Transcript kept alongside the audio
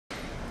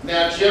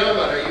Now,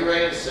 gentlemen, are you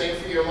ready to sing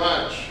for your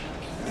lunch?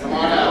 Come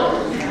on out.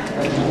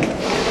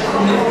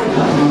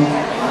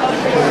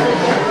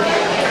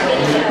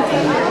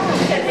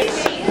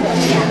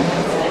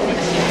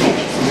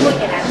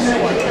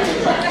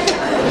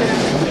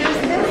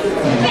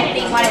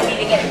 Kennedy wanted me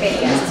to get a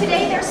video.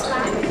 Today they're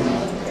slack.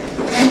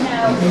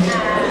 No,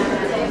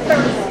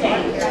 Thursday.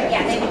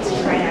 Yeah, they would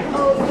teach right after.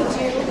 Oh, you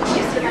do?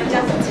 You see my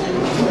double team?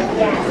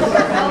 Yes. Oh,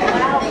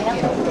 wow.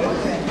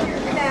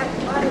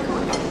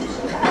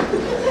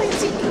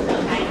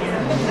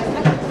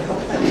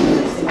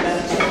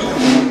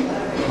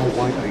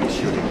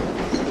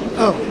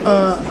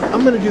 Oh,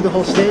 I'm gonna do the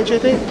whole stage, I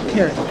think.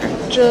 Here,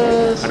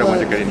 just. I don't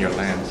want to get in your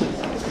lens.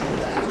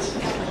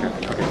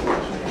 Okay.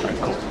 Alright,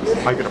 cool.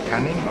 Are you gonna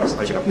panning or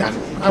are you gonna No,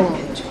 pan? I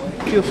won't.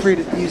 Feel free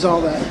to use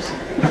all that.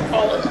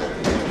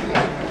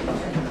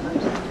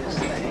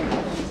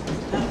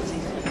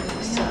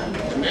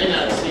 It may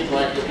not seem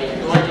like it, but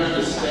going on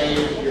the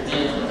stage, your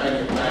hands behind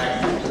your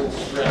back, a little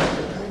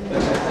stressful.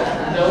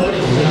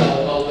 Nobody's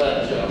gonna hold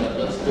that, gentlemen.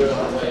 Let's do it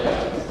on the way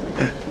out.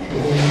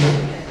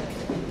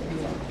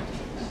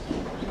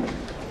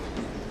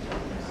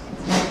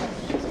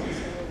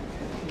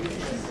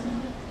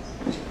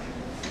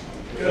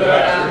 Good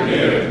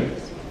afternoon.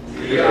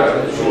 We are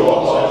the Jewel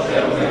Hall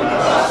Gentlemen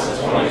class of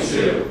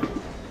 22.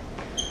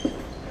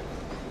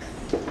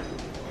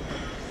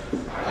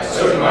 I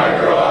took my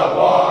girl out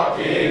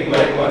walking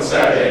late one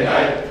Saturday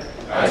night.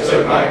 I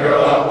took my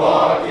girl out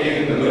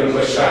walking, the moon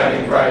was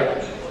shining bright.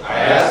 I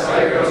asked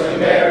my girl to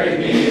marry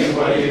me, and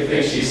what do you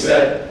think she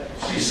said?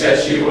 She said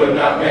she would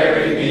not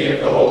marry me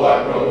if the whole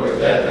wide world were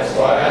dead. That's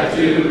why I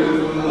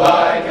do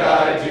like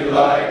I do,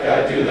 like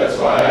I do, that's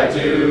why I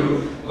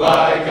do.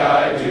 Like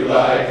I do,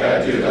 like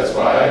I do, that's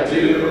why I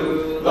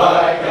do.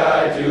 Like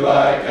I do,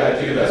 like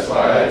I do, that's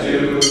why I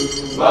do.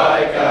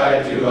 Like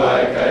I do,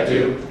 like I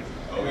do.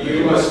 Oh,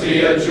 you must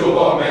be a jewel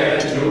ball man,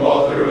 jewel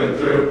ball through and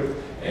through.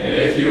 And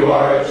if you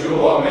are a jewel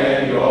ball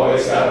man, you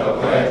always have a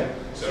plan.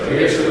 So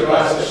here's to the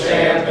glass of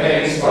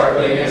champagne,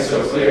 sparkling and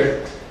so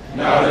clear.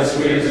 Not as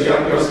sweet as a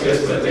young girl's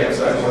kiss, but damn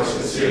sight more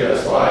sincere.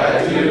 That's why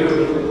I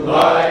do.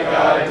 Like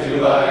I do,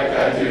 like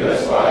I do,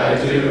 that's why I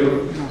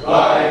do.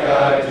 Like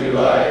I do,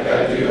 like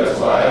I do, that's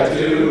why I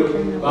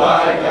do.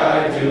 Like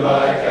I do,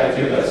 like I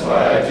do, that's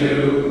why I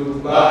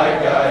do.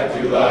 Like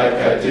I do, like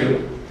I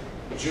do.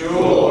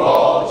 Jewel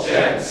Hall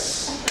Gents.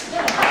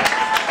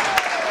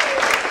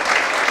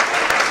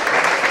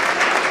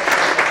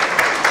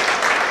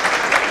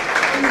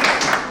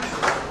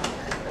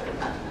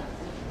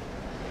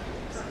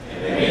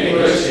 In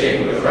English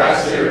sing with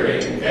brass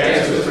earring,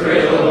 dance with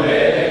three little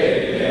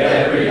maid, and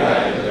every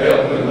night in the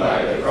pale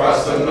moonlight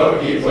across the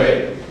Milky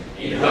Way.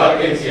 He'd hug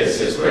and kiss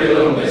his pretty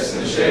little miss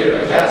in the shade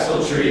of a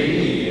castle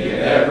tree. And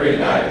every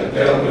night in the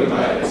pale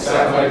moonlight it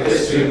sounded like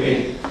this to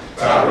me.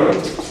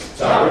 Ta-room,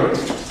 ta-room,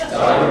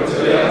 ta-room to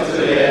the yum to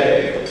the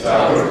yay.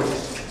 Ta-room,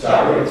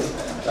 ta-room,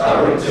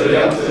 ta-room to the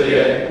yum to the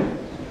yay.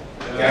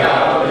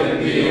 Down in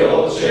the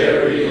old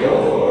cherry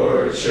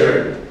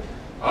orchard,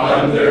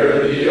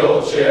 under the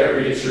old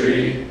cherry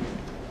tree.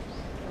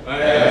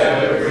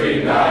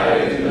 Every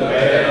night in the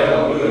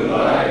pale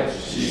moonlight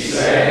she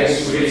sang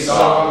sweet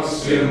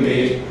songs to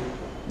me.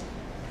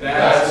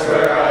 That's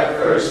where I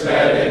first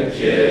met and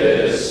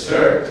kissed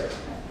her.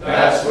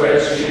 That's where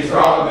she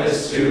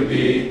promised to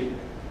be.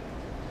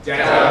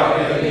 Down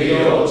in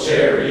the old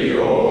cherry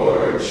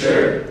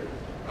orchard,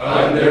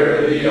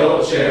 under the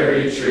old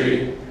cherry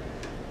tree.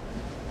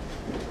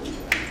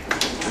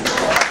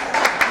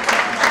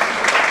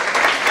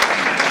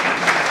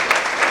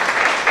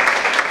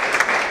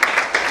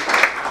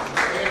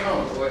 Bring it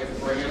home, boys.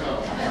 Bring it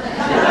home.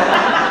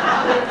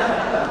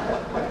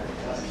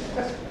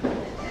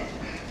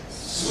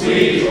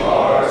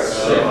 Sweethearts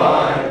of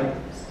mine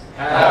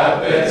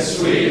have been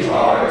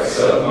sweethearts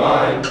of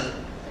mine,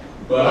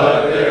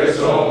 but there's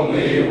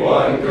only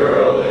one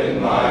girl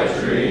in my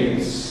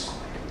dreams.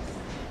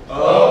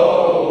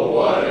 Oh,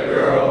 what a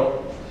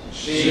girl.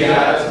 She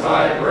has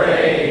my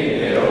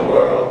brain in a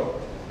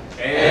whirl,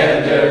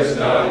 and there's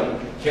none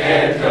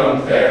can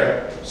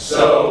compare,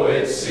 so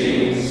it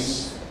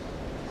seems.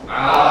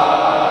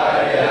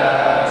 I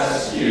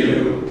ask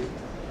you,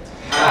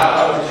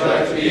 how would you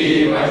like to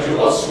be my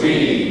jewel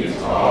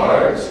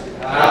sweetheart?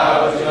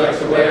 How would you like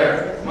to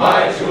wear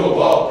my jewel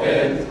ball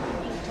pin?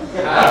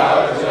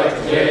 How would you like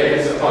to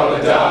gaze upon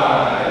the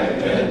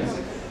diamond?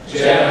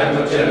 Gem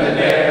of gem and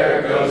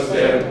air goes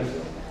dim.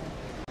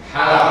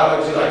 How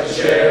would you like to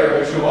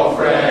share a jewel ball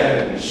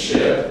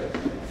friendship?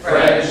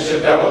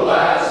 Friendship that will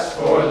last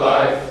for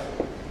life.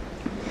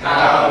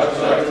 How would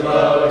you like to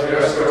love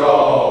your skirt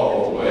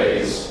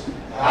always?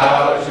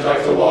 How would you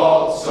like to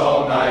waltz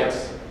all night?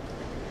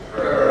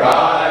 Her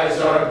eyes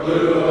are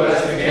blue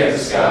as the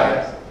Kansas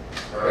sky.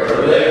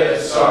 Her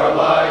lips are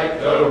like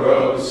the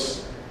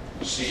rose.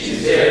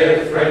 She's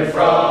different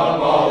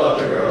from all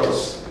other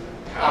girls.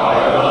 How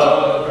I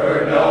love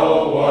her,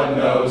 no one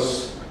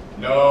knows.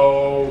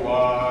 No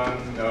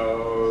one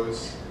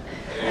knows.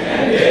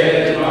 And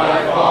in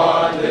my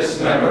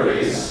fondest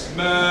memories,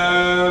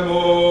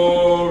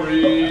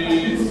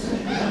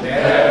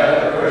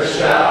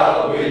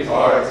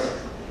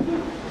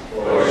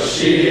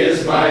 She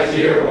is my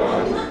dear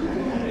one,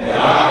 and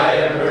I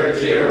am her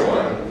dear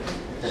one.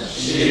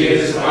 She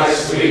is my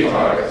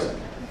sweetheart,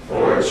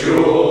 for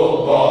jewels